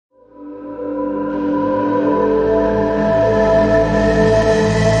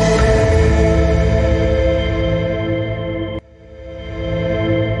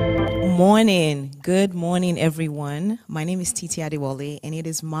everyone. My name is Titi Adewale, and it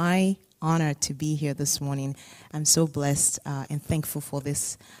is my honor to be here this morning. I'm so blessed and thankful for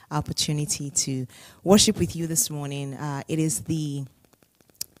this opportunity to worship with you this morning. It is the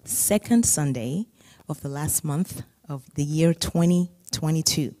second Sunday of the last month of the year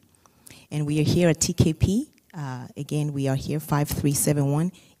 2022, and we are here at TKP. Again, we are here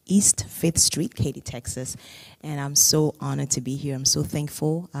 5371 East 5th Street, Katy, Texas, and I'm so honored to be here. I'm so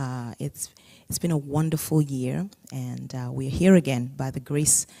thankful. It's been a wonderful year, and we're here again by the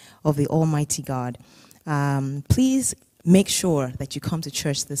grace of the Almighty God. Please make sure that you come to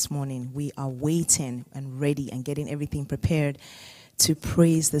church this morning. We are waiting and ready and getting everything prepared to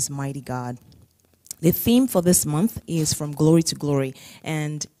praise this mighty God. The theme for this month is From Glory to Glory,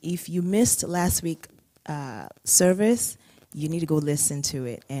 and if you missed last week's service, you need to go listen to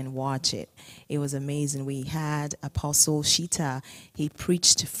it and watch it. It was amazing. We had Apostle Shita. He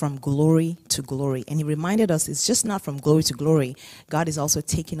preached from glory to glory. And he reminded us it's just not from glory to glory. God is also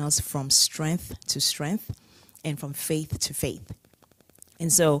taking us from strength to strength and from faith to faith. And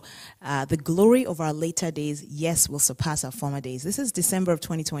so the glory of our later days, yes, will surpass our former days. This is December of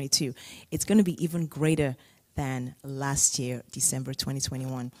 2022. It's going to be even greater than last year, December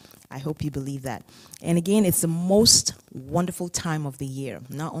 2021. I hope you believe that. And again, it's the most wonderful time of the year.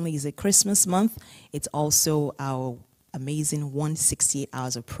 Not only is it Christmas month, it's also our amazing 168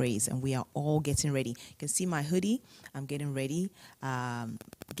 hours of praise, and we are all getting ready. You can see my hoodie. I'm getting ready.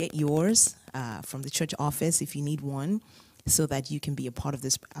 Get yours from the church office if you need one, so that you can be a part of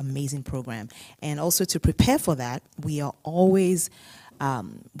this amazing program. And also to prepare for that, we are always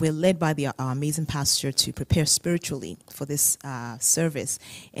we're led by our amazing pastor to prepare spiritually for this service,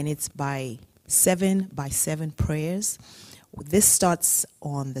 and it's by 7 prayers. This starts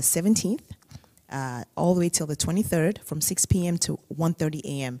on the 17th, all the way till the 23rd, from 6 p.m. to 1:30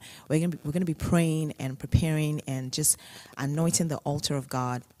 a.m. We're gonna be praying and preparing and just anointing the altar of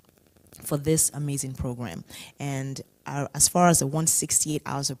God for this amazing program. And as far as the 168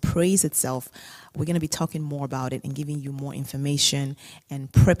 hours of praise itself, we're going to be talking more about it and giving you more information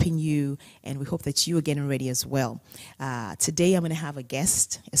and prepping you, and we hope that you are getting ready as well. Today I'm going to have a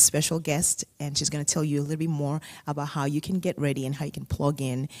special guest, and she's going to tell you a little bit more about how you can get ready and how you can plug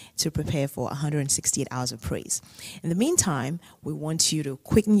in to prepare for 168 hours of praise. In the meantime, we want you to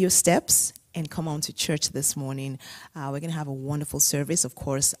quicken your steps and come on to church this morning. We're going to have a wonderful service. Of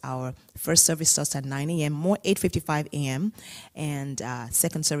course, our first service starts at 9 a.m., more 8:55 a.m., and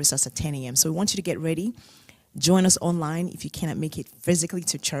second service starts at 10 a.m. So we want you to get ready. Join us online if you cannot make it physically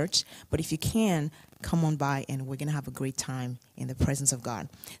to church, but if you can, come on by, and we're going to have a great time in the presence of God.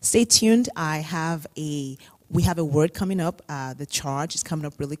 Stay tuned. We have a word coming up. The charge is coming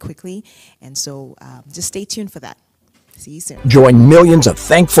up really quickly, and so just stay tuned for that. See you soon. Join millions of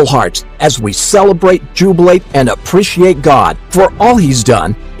thankful hearts as we celebrate, jubilate, and appreciate God for all He's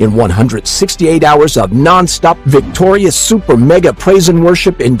done in 168 hours of non-stop, victorious, super mega praise and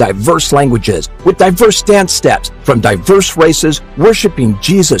worship in diverse languages, with diverse dance steps from diverse races, worshiping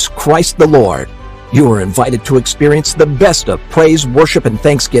Jesus Christ the Lord. You are invited to experience the best of praise, worship, and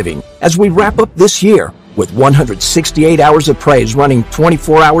thanksgiving as we wrap up this year with 168 hours of praise running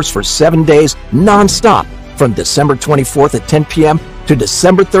 24 hours for 7 days non-stop, from December 24th at 10 p.m. to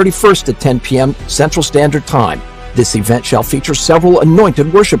December 31st at 10 p.m. Central Standard Time. This event shall feature several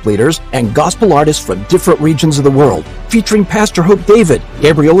anointed worship leaders and gospel artists from different regions of the world, featuring Pastor Hope David,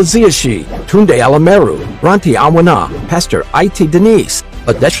 Gabriel Aziashi, Tunde Alameru, Ranti Awana, Pastor Iti Denise,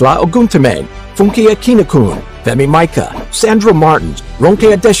 Adeshla Oguntame, Funke Akinakun, Femi Micah, Sandra Martins,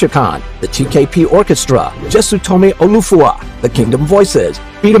 Ronke Adeshakan, the TKP Orchestra, Jesutome Olufua, the Kingdom Voices,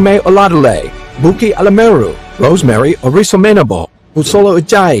 Bidame Oladale, Buki Alameru, Rosemary Orisomenabo, Usolo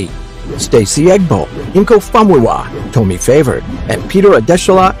Ujai, Stacy Egbo, Inko Famwiwa, Tommy Favored, and Peter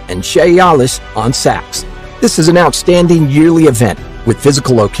Adeshala and Shay Yalis on sax. This is an outstanding yearly event with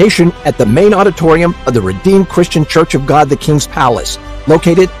physical location at the main auditorium of the Redeemed Christian Church of God the King's Palace,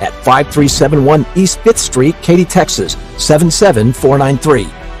 located at 5371 East 5th Street, Katy, Texas, 77493.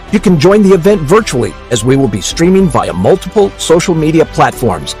 You can join the event virtually, as we will be streaming via multiple social media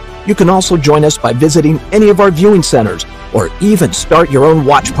platforms. You can also join us by visiting any of our viewing centers, or even start your own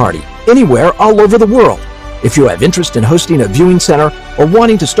watch party anywhere all over the world. If you have interest in hosting a viewing center or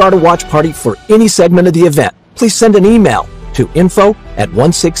wanting to start a watch party for any segment of the event, please send an email to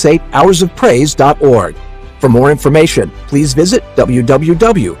info@168hoursofpraise.org. For more information, please visit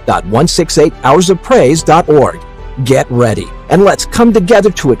www.168hoursofpraise.org. Get ready, and let's come together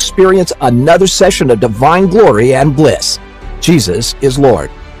to experience another session of divine glory and bliss. Jesus is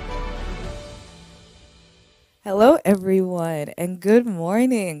Lord. Hello, everyone, and good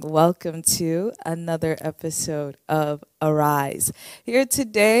morning. Welcome to another episode of Arise. Here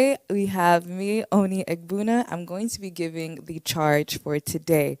today, we have me, Oni Egbuna. I'm going to be giving the charge for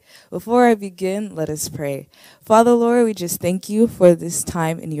today. Before I begin, let us pray. Father, Lord, we just thank you for this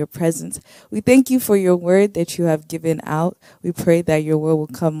time in your presence. We thank you for your word that you have given out. We pray that your word will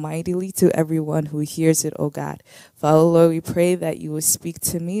come mightily to everyone who hears it, O God. Father, Lord, we pray that you will speak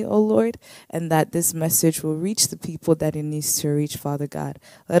to me, O Lord, and that this message will reach the people that it needs to reach, Father God.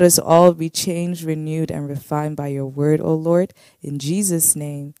 Let us all be changed, renewed, and refined by your word, O Lord. In Jesus'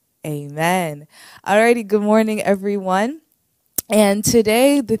 name, amen. Alrighty, good morning, everyone. And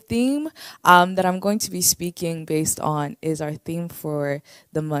today, the theme that I'm going to be speaking based on is our theme for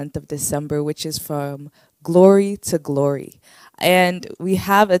the month of December, which is from glory to glory. And we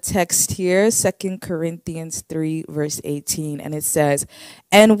have a text here, 2 Corinthians 3, verse 18, and it says,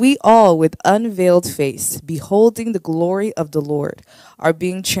 "And we all, with unveiled face, beholding the glory of the Lord, are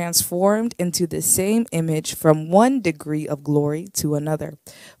being transformed into the same image from one degree of glory to another.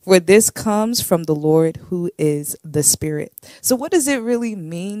 For this comes from the Lord who is the Spirit." So what does it really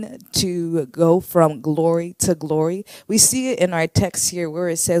mean to go from glory to glory? We see it in our text here where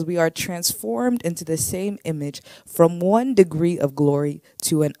it says we are transformed into the same image from one degree of glory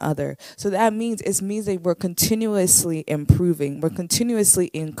to another. So that means that we're continuously improving. We're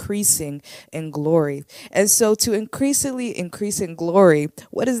continuously increasing in glory. And so to increasingly increase in glory,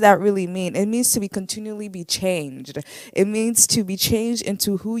 what does that really mean? It means to be continually be changed. It means to be changed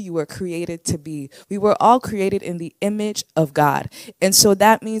into who you were created to be. We were all created in the image of God. And so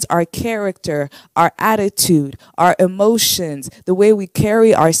that means our character, our attitude, our emotions, the way we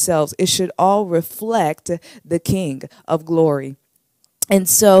carry ourselves, it should all reflect the King of glory. And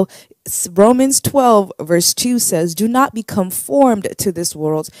so Romans 12, verse 2 says, "Do not be conformed to this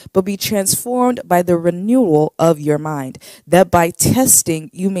world, but be transformed by the renewal of your mind, that by testing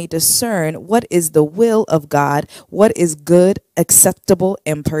you may discern what is the will of God, what is good, acceptable,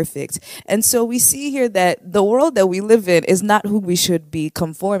 and perfect." And so we see here that the world that we live in is not who we should be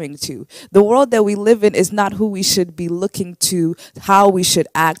conforming to. The world that we live in is not who we should be looking to, how we should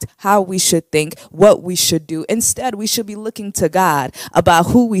act, how we should think, what we should do. Instead, we should be looking to God about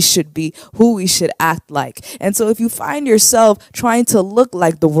who we should be, who we should act like. And so if you find yourself trying to look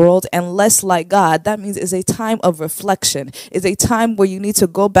like the world and less like God, that means it's a time of reflection. It's a time where you need to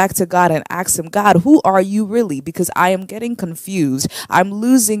go back to God and ask him, "God, who are you really? Because I am getting confused. I'm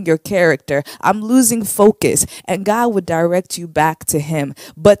losing your character. I'm losing focus." And God would direct you back to him.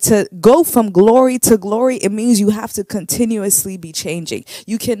 But to go from glory to glory, it means you have to continuously be changing.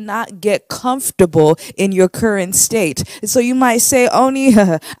 You cannot get comfortable in your current state. So you might say, "Oni,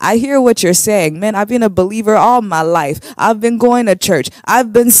 I hear what you're saying. Man, I've been a believer all my life. I've been going to church.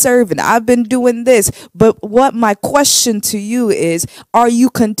 I've been serving. I've been doing this." But what my question to you is, are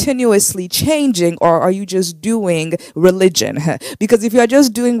you continuously changing, or are you just doing religion? Because if you're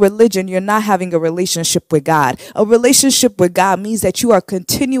just doing religion, you're not having a relationship with God. A relationship with God means that you are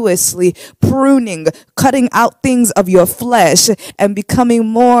continuously pruning, cutting out things of your flesh and becoming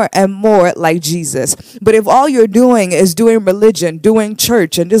more and more like Jesus. But if all you're doing is doing religion, doing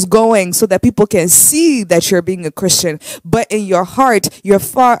church, and just going so that people can see that you're being a Christian, but in your heart you're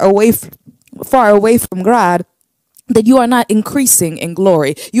far away from God, that you are not increasing in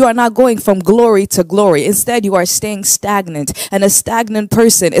glory. You are not going from glory to glory. Instead, you are staying stagnant. And a stagnant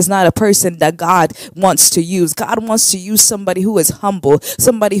person is not a person that God wants to use. God wants to use somebody who is humble,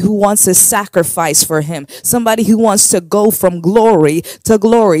 somebody who wants to sacrifice for him, somebody who wants to go from glory to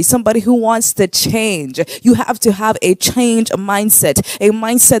glory, somebody who wants to change. You have to have a change mindset, a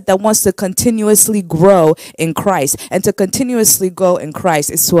mindset that wants to continuously grow in Christ. And to continuously grow in Christ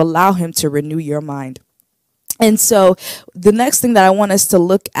is to allow him to renew your mind. And so the next thing that I want us to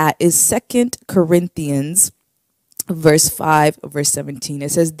look at is 2 Corinthians verse 5, verse 17.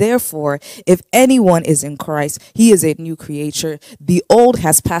 It says, "Therefore, if anyone is in Christ, he is a new creature. The old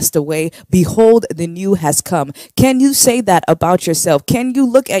has passed away. Behold, the new has come." Can you say that about yourself? Can you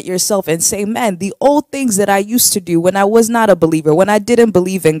look at yourself and say, "Man, the old things that I used to do when I was not a believer, when I didn't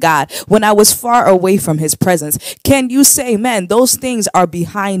believe in God, when I was far away from his presence," can you say, "Man, those things are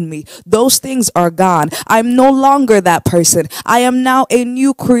behind me. Those things are gone. I'm no longer that person. I am now a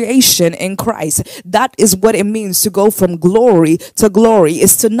new creation in Christ." That is what it means to go from glory to glory,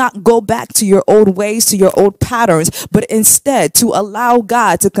 is to not go back to your old ways, to your old patterns, but instead to allow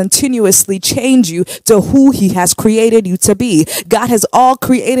God to continuously change you to who he has created you to be. God has all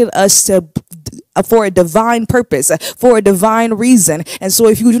created us to for a divine purpose, for a divine reason. And so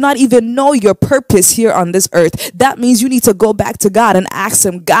if you do not even know your purpose here on this earth, that means you need to go back to God and ask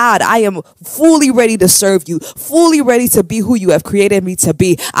him, God, I am fully ready to serve you, fully ready to be who you have created me to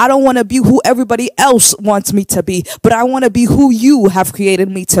be. I don't want to be who everybody else wants me to be, but I want to be who you have created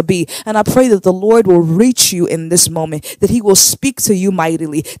me to be. And I pray that the Lord will reach you in this moment, that he will speak to you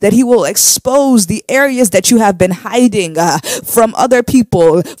mightily, that he will expose the areas that you have been hiding from other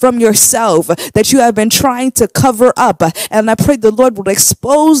people, from yourself, that you have been trying to cover up. And I pray the Lord will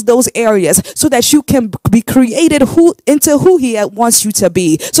expose those areas so that you can be created into who he wants you to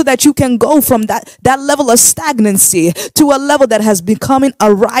be, so that you can go from that level of stagnancy to a level that has becoming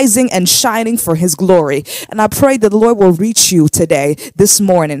arising and shining for his glory. And I pray that the Lord will reach you today, this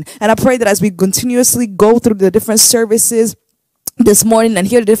morning. And I pray that as we continuously go through the different services this morning and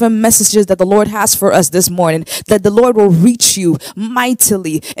hear the different messages that the Lord has for us this morning, that the Lord will reach you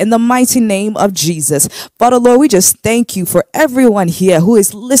mightily in the mighty name of Jesus. Father, Lord, we just thank you for everyone here who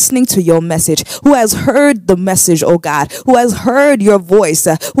is listening to your message, who has heard the message, oh God, who has heard your voice,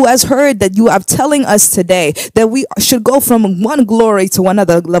 who has heard that you are telling us today that we should go from one glory to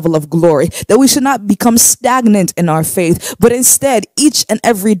another level of glory, that we should not become stagnant in our faith, but instead each and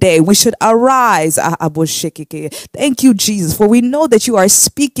every day we should arise. Thank you, Jesus, for we know that you are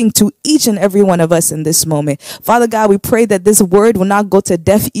speaking to each and every one of us in this moment. Father God, we pray that this word will not go to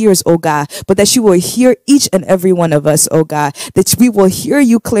deaf ears, oh God, but that you will hear each and every one of us, oh God, that we will hear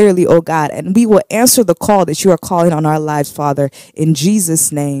you clearly, oh God, and we will answer the call that you are calling on our lives, Father, in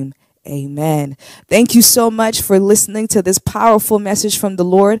Jesus' name. Amen. Thank you so much for listening to this powerful message from the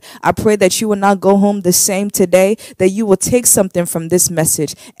Lord. I pray that you will not go home the same today, that you will take something from this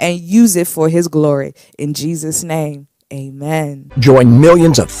message and use it for his glory. In Jesus' name. Amen. Join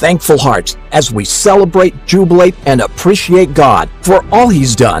millions of thankful hearts as we celebrate, jubilate, and appreciate God for all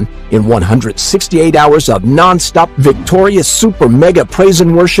he's done in 168 hours of non-stop victorious super mega praise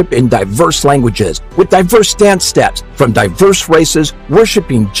and worship in diverse languages with diverse dance steps from diverse races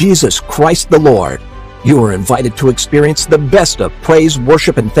worshiping Jesus Christ the Lord. You are invited to experience the best of praise,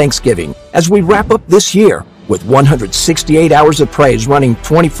 worship, and thanksgiving as we wrap up this year with 168 hours of praise running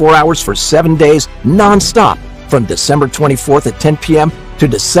 24 hours for 7 days non-stop from December 24th at 10 p.m. to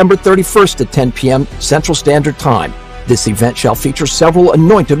December 31st at 10 p.m. Central Standard Time. This event shall feature several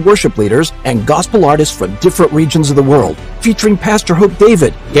anointed worship leaders and gospel artists from different regions of the world, featuring Pastor Hope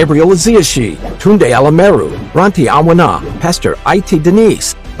David, Gabriel Aziashi, Tunde Alameru, Ranti Awana, Pastor Iti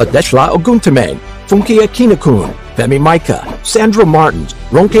Denise, Adeshla Oguntameng, Funke Akinakun, Femi Micah, Sandra Martins,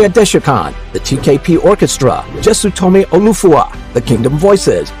 Ronke Adeshakan, the TKP Orchestra, Jesutome Olufua, the Kingdom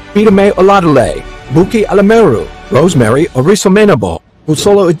Voices, Bidame Oladale, Buki Alameru, Rosemary Orisomenabo,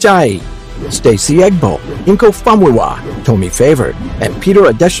 Usolo Ajayi, Stacy Egbo, Inko Famwiwa, Tommy Favored, and Peter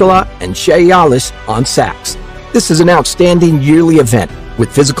Adeshala and Shay Alice on sax. This is an outstanding yearly event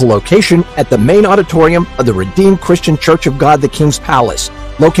with physical location at the main auditorium of the Redeemed Christian Church of God the King's Palace,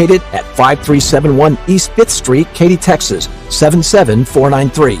 located at 5371 East 5th Street, Katy, Texas,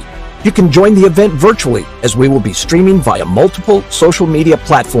 77493. You can join the event virtually as we will be streaming via multiple social media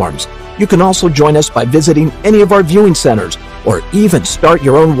platforms. You can also join us by visiting any of our viewing centers or even start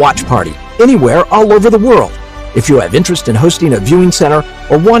your own watch party anywhere all over the world. If you have interest in hosting a viewing center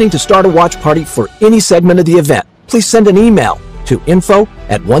or wanting to start a watch party for any segment of the event, please send an email to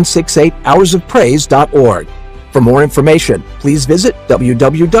info@168hoursofpraise.org. For more information, please visit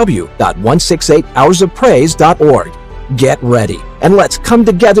www.168hoursofpraise.org. Get ready, and let's come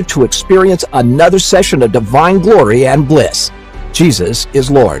together to experience another session of divine glory and bliss. Jesus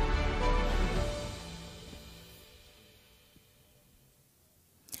is Lord.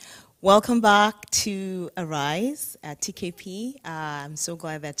 Welcome back to Arise at TKP. I'm so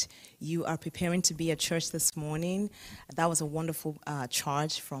glad that you are preparing to be at church this morning. That was a wonderful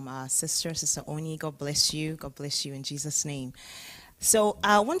charge from our Sister Oni. God bless you. God bless you in Jesus' name. So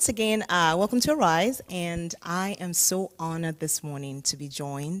once again, welcome to Arise, and I am so honored this morning to be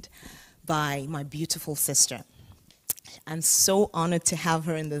joined by my beautiful sister. I'm so honored to have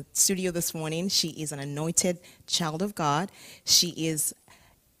her in the studio this morning. She is an anointed child of God. She is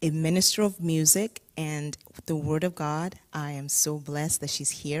a minister of music and the Word of God. I am so blessed that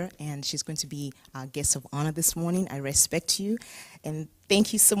she's here, and she's going to be our guest of honor this morning. I respect you, and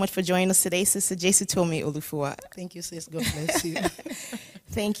thank you so much for joining us today, Sister Jesutome Olufua. Thank you, sis. God bless you.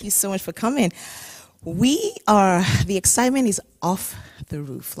 Thank you so much for coming. The excitement is off the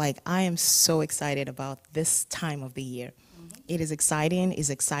roof. Like, I am so excited about this time of the year. It is exciting. It's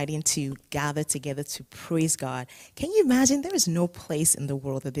exciting to gather together to praise God. Can you imagine? There is no place in the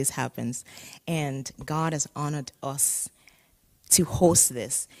world that this happens. And God has honored us to host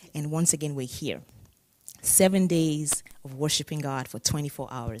this. And once again, we're here. 7 days of worshiping God for 24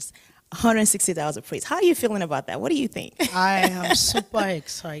 hours. 160 hours of praise. How are you feeling about that? What do you think? I am super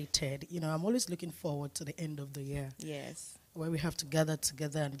excited. You know, I'm always looking forward to the end of the year. Yes. Where we have to gather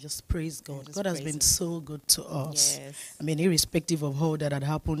together and just praise God. Just God has praise been Him. so good to us. Yes. I mean, irrespective of all that had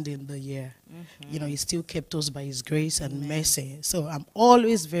happened in the year, you know, He still kept us by His grace and mercy. So I'm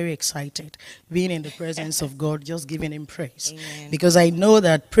always very excited being in the presence of God, just giving Him praise. Amen. Because I know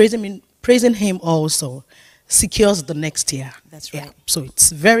that praising Him also secures the next year. That's right. Yeah. So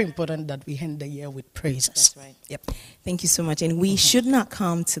it's very important that we end the year with praises. That's right. Yep. Thank you so much. And we should not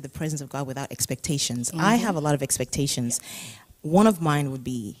come to the presence of God without expectations. I have a lot of expectations. One of mine would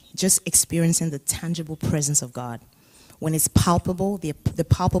be just experiencing the tangible presence of God. When it's palpable, the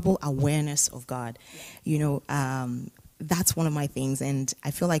palpable awareness of God. You know, that's one of my things. And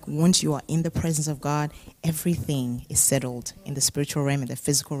I feel like once you are in the presence of God, everything is settled in the spiritual realm, in the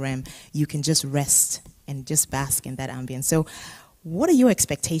physical realm. You can just rest and just bask in that ambience. So what are your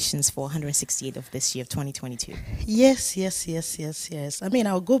expectations for 168 of this year, of 2022? Yes. I mean,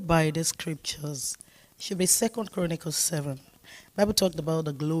 I'll go by the scriptures. It should be 2 Chronicles 7. Bible talked about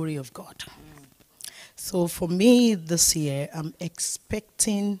the glory of God. So for me this year, I'm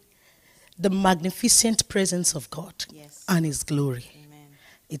expecting the magnificent presence of God and His glory. Amen.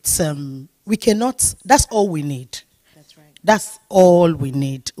 It's we cannot. That's all we need. That's right. That's all we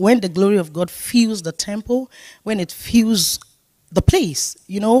need. When the glory of God fills the temple, when it fills the place,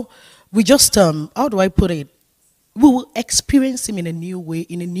 you know, we just how do I put it? We will experience Him in a new way,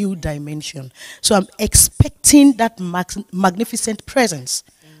 in a new dimension. So I'm expecting that magnificent presence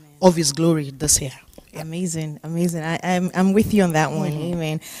of His glory this year. Amazing. I'm with you on that one.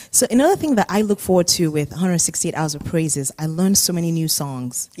 Amen. So another thing that I look forward to with 168 Hours of Praise is I learned so many new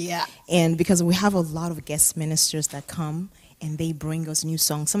songs. Yeah. And because we have a lot of guest ministers that come and they bring us new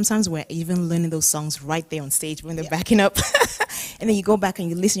songs. Sometimes we're even learning those songs right there on stage when they're backing up. And then you go back and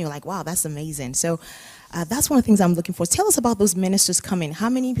you listen, you're like, wow, that's amazing. So that's one of the things I'm looking for. Tell us about those ministers coming. How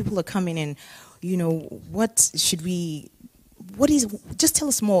many people are coming, and, you know, just tell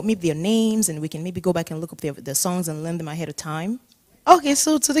us more, maybe their names, and we can maybe go back and look up their songs and learn them ahead of time. Okay,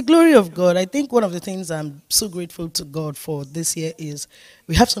 so to the glory of God, I think one of the things I'm so grateful to God for this year is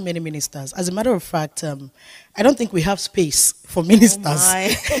we have so many ministers. As a matter of fact, I don't think we have space for ministers.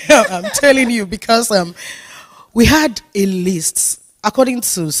 Oh I'm telling you, because we had a list. According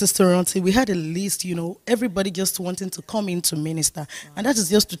to Sister Ronti, we had a list, you know, everybody just wanting to come in to minister. And that is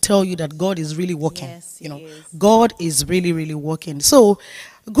just to tell you that God is really working. Yes, you know, He is. God is really, really working. So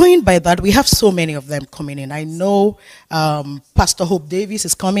going by that, we have so many of them coming in. I know Pastor Hope Davis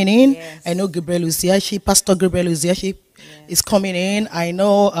is coming in. Yes. I know Gabriel Uziashi, Pastor Gabriel Uziashi is coming in. I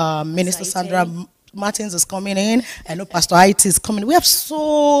know Minister Saite. Sandra Martins is coming in. I know Pastor It is coming. We have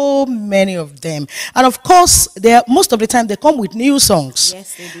so many of them. And of course, most of the time they come with new songs.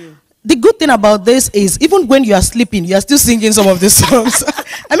 Yes, they do. The good thing about this is even when you are sleeping, you are still singing some of the songs.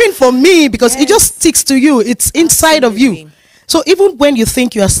 I mean, for me, because it just sticks to you. It's inside of you. Absolutely. So even when you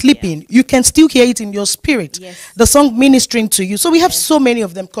think you are sleeping, you can still hear it in your spirit. Yes. The song ministering to you. So we have so many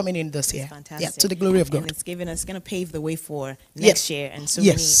of them coming in this year. Fantastic. Yeah, to the glory of God. And it's going to pave the way for next year and so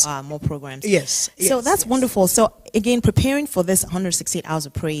many more programs. Yes. So that's wonderful. So again, preparing for this 168 Hours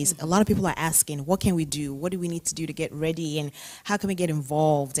of Praise, a lot of people are asking, what can we do? What do we need to do to get ready? And how can we get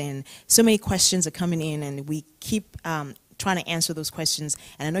involved? And so many questions are coming in, and we keep trying to answer those questions.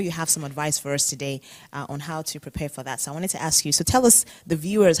 And I know you have some advice for us today on how to prepare for that. So I wanted to ask you, so tell us, the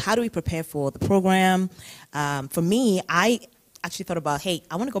viewers, how do we prepare for the program? For me, I actually thought about, hey,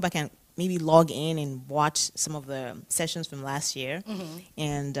 I want to go back and maybe log in and watch some of the sessions from last year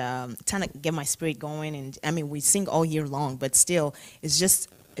and trying to get my spirit going. And I mean, we sing all year long, but still, it's just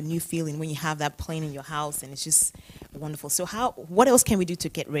a new feeling when you have that playing in your house, and it's just wonderful. So what else can we do to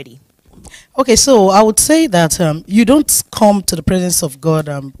get ready? Okay, so I would say that you don't come to the presence of God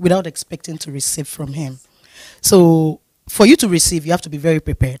without expecting to receive from Him. So for you to receive, you have to be very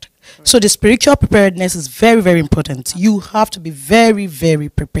prepared. So the spiritual preparedness is very, very important. You have to be very, very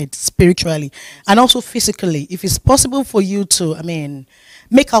prepared spiritually and also physically. If it's possible for you to,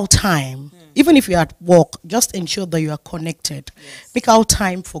 make out time, even if you're at work, just ensure that you are connected. Make out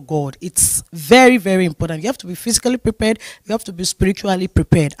time for God. It's very, very important. You have to be physically prepared. You have to be spiritually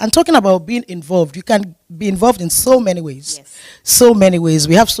prepared. And talking about being involved, you can be involved in so many ways. So many ways.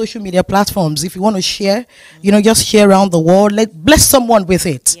 We have social media platforms. If you want to share, just share around the world. Bless someone with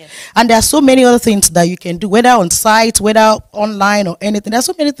it. And there are so many other things that you can do, whether on site, whether online or anything. There are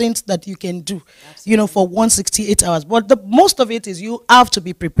so many things that you can do, for 168 hours. But the most of it is you have to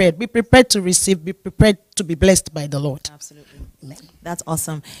be prepared. Be prepared to receive. Be prepared to be blessed by the Lord. Absolutely. Amen. That's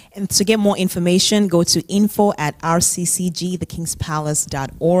awesome. And to get more information, go to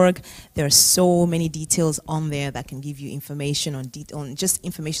info@rccgthekingspalace.org. There are so many details on there that can give you information on just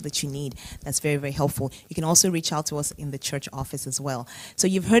information that you need. That's very, very helpful. You can also reach out to us in the church office as well. So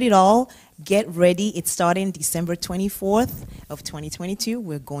you've heard it all. Get ready. It's starting December 24th of 2022.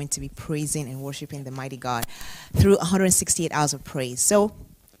 We're going to be praising and worshiping the mighty God through 168 hours of praise. So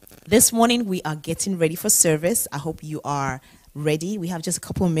this morning we are getting ready for service. I hope you are ready. We have just a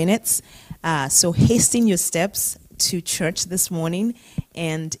couple of minutes. So hasten your steps to church this morning.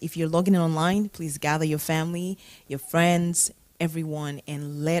 And if you're logging in online, please gather your family, your friends, everyone,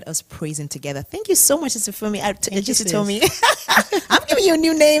 and let us praise him together. Thank you so much, Sister Fumi. Just told me. I'm giving you a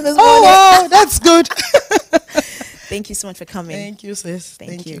new name this morning. Oh, wow, that's good. Thank you so much for coming. Thank you, sis.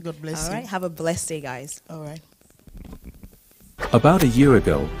 Thank you. God bless you. All right. Have a blessed day, guys. All right. About a year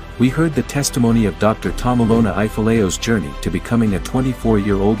ago, we heard the testimony of Dr. Tomalona Ifaleo's journey to becoming a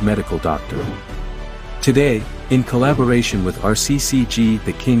 24-year-old medical doctor. Today, in collaboration with RCCG,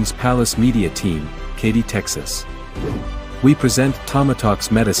 the King's Palace Media Team, Katy, Texas, we present Tama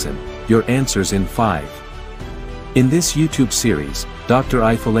Talks Medicine, Your Answers in 5. In this YouTube series, Dr.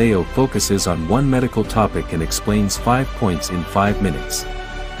 Ifaleo focuses on one medical topic and explains 5 points in 5 minutes.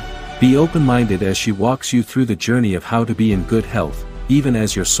 Be open-minded as she walks you through the journey of how to be in good health, even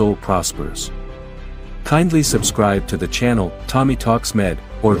as your soul prospers. Kindly subscribe to the channel, Tommy Talks Med,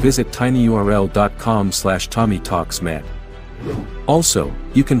 or visit tinyurl.com/TommyTalksMed. Also,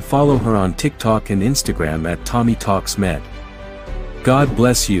 you can follow her on TikTok and Instagram at Tommy Talks Med. God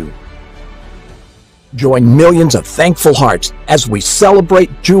bless you. Join millions of thankful hearts as we celebrate,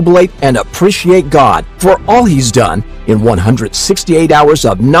 jubilate, and appreciate God for all He's done in 168 hours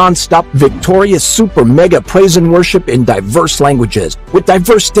of non-stop victorious super mega praise and worship in diverse languages with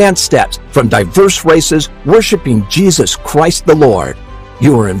diverse dance steps from diverse races worshiping Jesus Christ the Lord.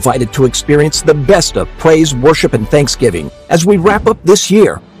 You are invited to experience the best of praise, worship, and thanksgiving as we wrap up this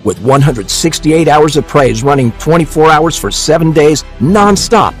year with 168 hours of praise running 24 hours for 7 days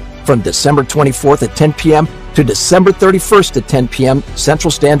non-stop from December 24th at 10 p.m. to December 31st at 10 p.m. Central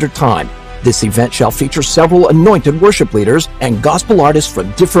Standard Time. This event shall feature several anointed worship leaders and gospel artists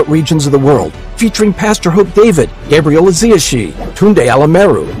from different regions of the world, featuring Pastor Hope David, Gabriel Aziashi, Tunde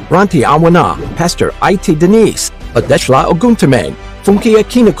Alameru, Ranti Awana, Pastor Iti Denise, Adeshla Oguntame, Funke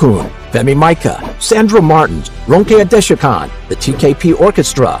Akinakun, Femi Micah, Sandra Martins, Ronke Adeshakan, the TKP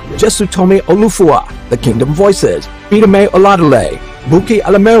Orchestra, Jesutome Olufua, the Kingdom Voices, Bidame Oladale, Buki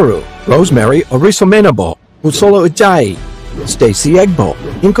Alameru, Rosemary Orisomenabo, Usolo Ujai, Stacy Egbo,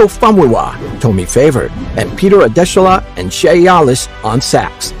 Inko Famwiwa, Tommy Favored, and Peter Adeshala and Shay Yalis on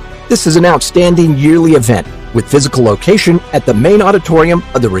sax. This is an outstanding yearly event with physical location at the main auditorium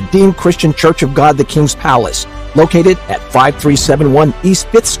of the Redeemed Christian Church of God, the King's Palace, located at 5371 East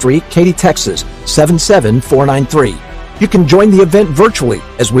 5th Street, Katy, Texas, 77493. You can join the event virtually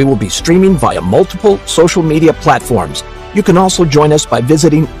as we will be streaming via multiple social media platforms. You can also join us by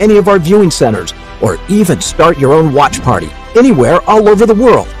visiting any of our viewing centers or even start your own watch party anywhere all over the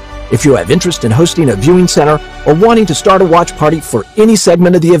world. If you have interest in hosting a viewing center or wanting to start a watch party for any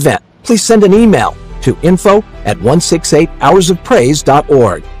segment of the event, please send an email to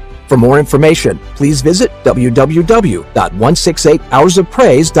info@168hoursofpraise.org. For more information, please visit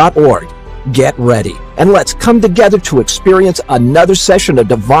www.168hoursofpraise.org. Get ready, and let's come together to experience another session of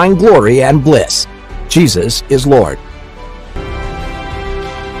divine glory and bliss. Jesus is Lord.